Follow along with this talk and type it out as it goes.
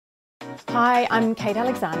Hi, I'm Kate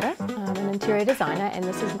Alexander. I'm an interior designer and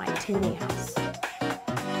this is my teeny house.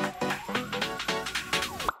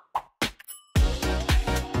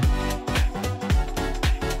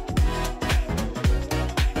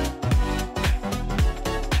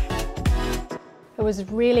 It was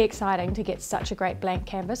really exciting to get such a great blank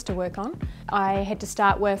canvas to work on. I had to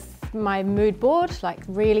start with my mood board, like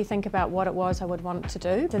really think about what it was I would want to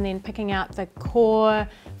do, and then picking out the core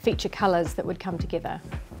feature colours that would come together.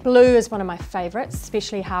 Blue is one of my favourites,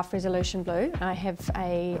 especially half resolution blue. I have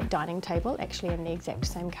a dining table actually in the exact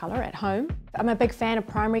same colour at home. I'm a big fan of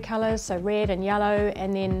primary colours, so red and yellow,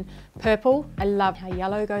 and then purple. I love how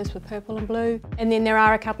yellow goes with purple and blue. And then there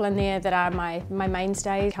are a couple in there that are my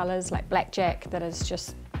mainstay colours, like Blackjack, that is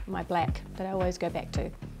just my black that I always go back to.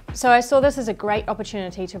 So I saw this as a great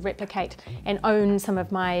opportunity to replicate and own some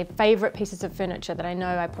of my favourite pieces of furniture that I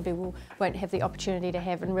know I probably won't have the opportunity to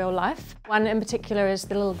have in real life. One in particular is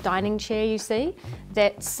the little dining chair you see.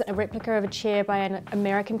 That's a replica of a chair by an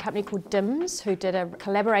American company called Dims, who did a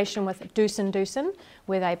collaboration with Dusen Dusen,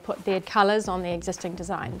 where they put their colours on the existing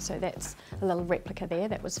design. So that's a little replica there,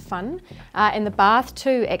 that was fun. And the bath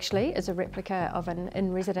too actually is a replica of an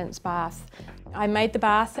in-residence bath. I made the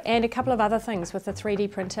bath and a couple of other things with a 3D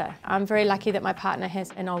printer. I'm very lucky that my partner has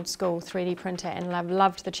an old school 3D printer and I've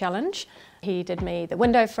loved the challenge. He did me the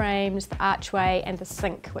window frames, the archway and the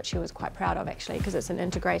sink, which he was quite proud of actually because it's an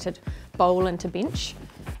integrated bowl into bench.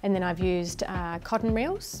 And then I've used cotton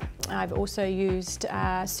reels. I've also used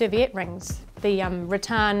serviette rings. The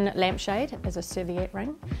rattan lampshade is a serviette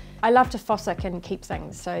ring. I love to fossick and keep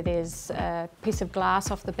things, so there's a piece of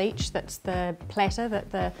glass off the beach that's the platter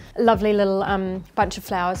that the lovely little bunch of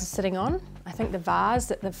flowers is sitting on. I think the vase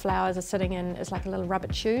that the flowers are sitting in is like a little rubber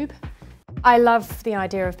tube. I love the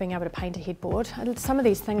idea of being able to paint a headboard. Some of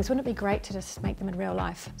these things, wouldn't it be great to just make them in real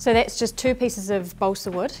life? So that's just 2 pieces of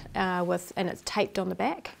balsa wood and it's taped on the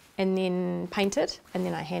back and then painted, and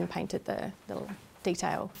then I hand painted the little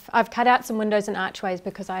detail. I've cut out some windows and archways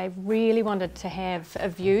because I really wanted to have a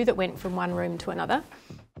view that went from one room to another.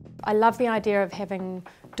 I love the idea of having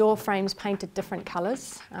door frames painted different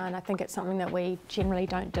colours, and I think it's something that we generally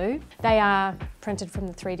don't do. They are printed from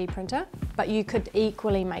the 3D printer, but you could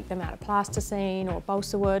equally make them out of plasticine or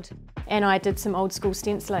balsa wood. And I did some old school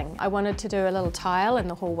stenciling. I wanted to do a little tile in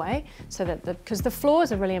the hallway, so that because the floor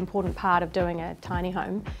is a really important part of doing a tiny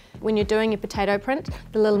home. When you're doing your potato print,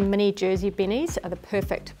 the little mini Jersey bennies are the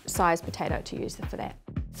perfect size potato to use for that.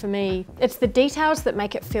 For me, it's the details that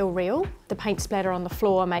make it feel real. The paint splatter on the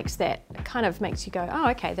floor makes that, it kind of makes you go, oh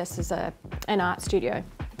okay, this is an art studio.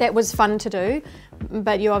 That was fun to do,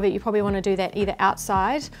 but you probably want to do that either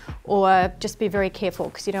outside or just be very careful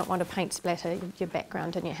because you don't want to paint splatter your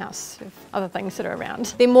background in your house of other things that are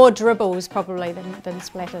around. They're more dribbles probably than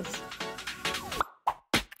splatters.